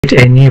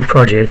A new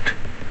project.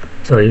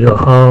 So you go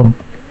home,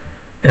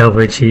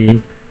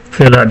 LVG,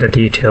 fill out the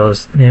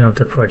details, name of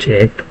the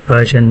project,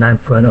 version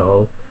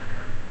 9.0,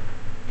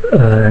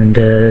 and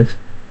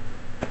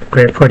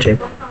create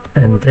project.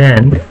 And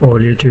then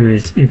all you do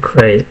is you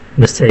create,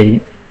 let's say,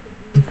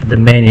 the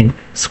main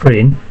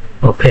screen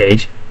or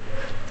page,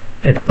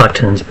 add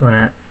buttons. If you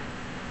want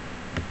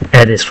to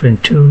add a screen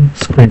 2,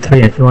 screen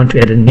 3, if you want to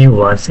add a new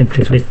one,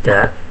 simply click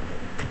that.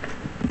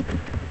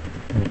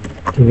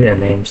 Give it a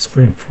name,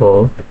 screen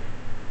 4.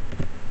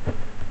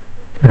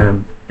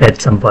 Add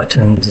some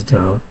buttons, you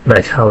know,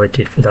 like how I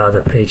did with the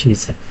other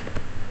pages.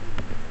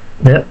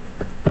 Yep.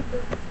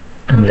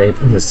 And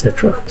labels,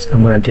 etc. So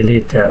I'm going to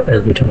delete that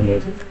as we don't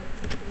need it.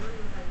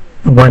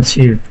 And once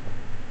you've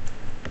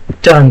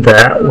done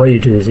that, what you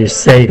do is you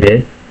save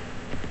it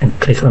and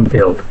click on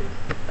build.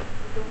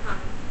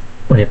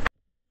 When you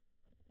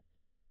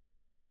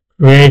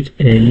create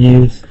a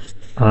new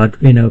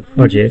Arduino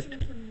project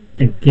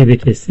and give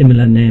it a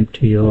similar name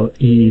to your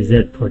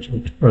EEZ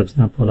project. For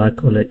example, I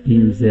call it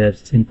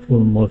EEZ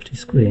Simple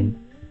Multi-Screen.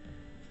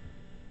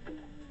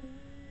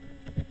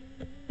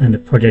 And the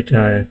project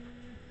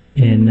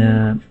in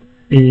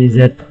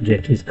EEZ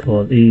project is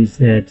called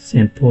EEZ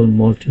Simple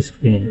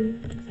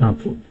Multi-Screen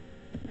Example.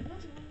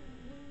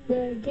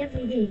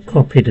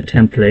 Copy the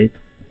template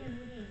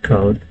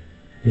code.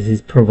 This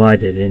is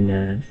provided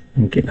in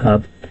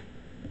Github.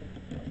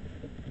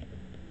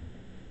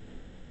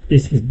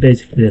 This is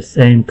basically the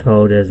same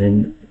code as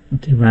in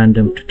the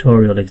random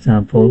tutorial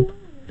example.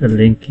 The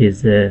link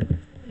is here.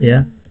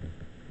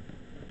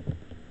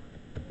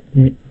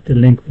 The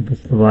link will be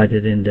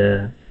provided in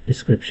the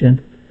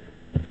description.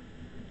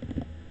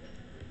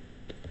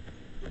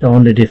 The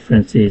only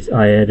difference is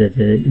I added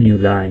a new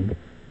line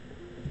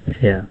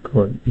here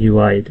called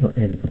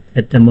UI.env.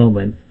 At the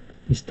moment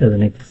this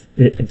doesn't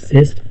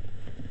exist.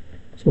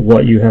 So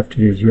what you have to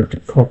do is you have to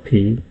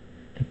copy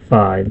the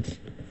files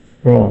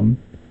from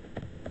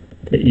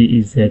the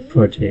EEZ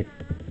project.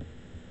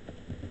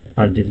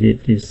 I'll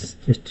delete this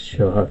just to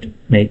show how to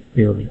make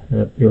build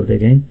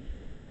again.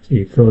 So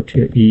you go to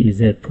your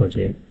EEZ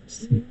project,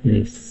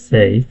 simply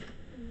save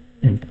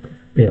and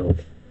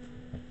build.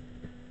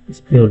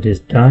 This build is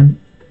done.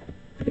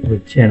 It will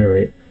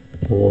generate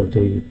all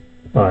the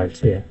files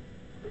here.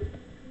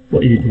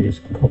 What you do is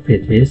copy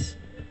this,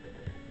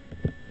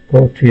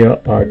 go to your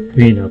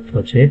Arduino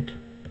project,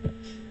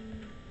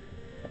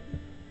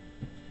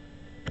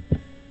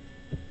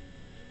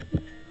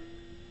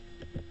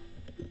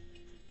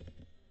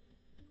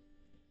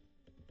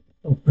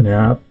 open it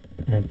up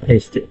and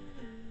paste it.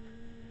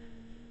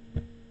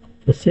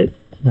 That's it.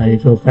 Now you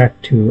go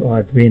back to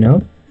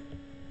Arduino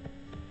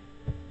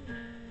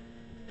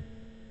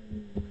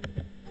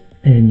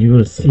and you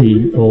will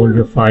see all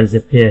your files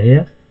appear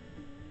here.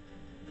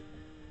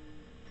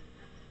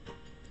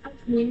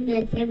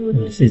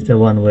 This is the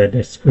one where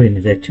the screen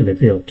is actually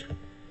built.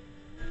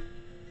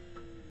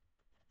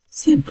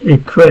 Simply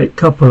create a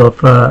couple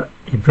of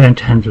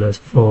event handlers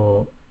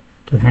to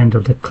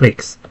handle the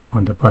clicks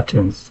on the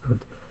buttons. So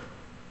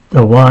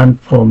the one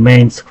for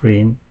main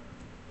screen,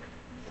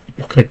 if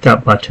you click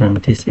that button,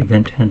 this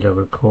event handler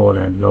will call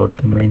and load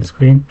the main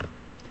screen.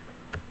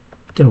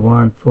 The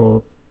one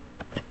for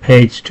the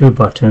page 2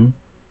 button,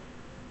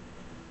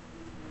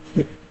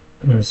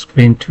 the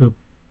screen 2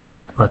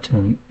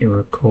 button, it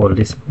will call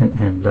this event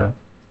handler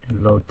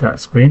and load that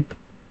screen.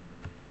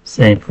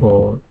 Same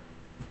for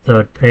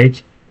third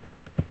page.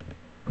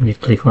 When you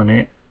click on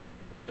it,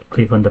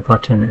 click on the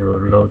button, it will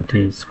load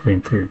the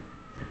screen through.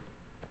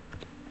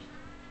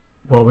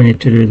 What we need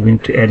to do is we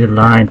need to add a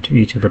line to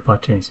each of the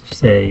buttons to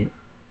say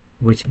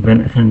which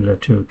event handler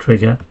to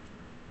trigger.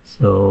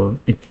 So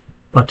if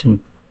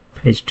button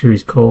page 2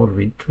 is called,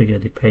 we trigger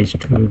the page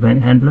 2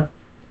 event handler.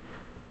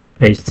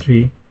 Page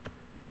 3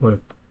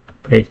 or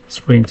page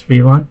screen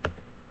 3 one.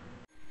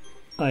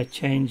 I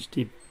changed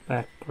the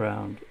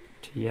background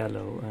to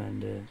yellow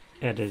and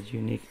added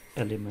unique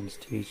elements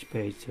to each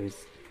page so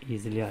it's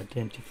easily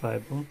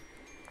identifiable.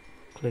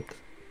 Click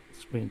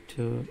screen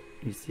 2,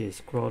 you see a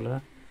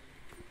scroller.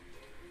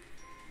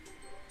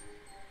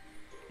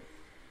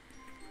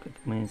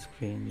 Click main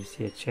screen, you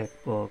see a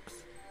checkbox.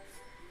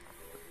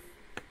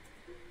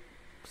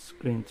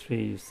 Screen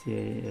 3, you see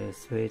a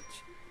switch.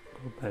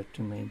 Go back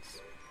to main.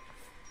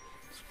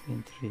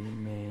 Screen 3,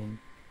 main.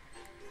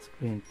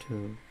 Screen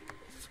 2,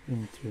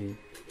 screen 3,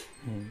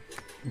 main,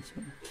 and so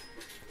on.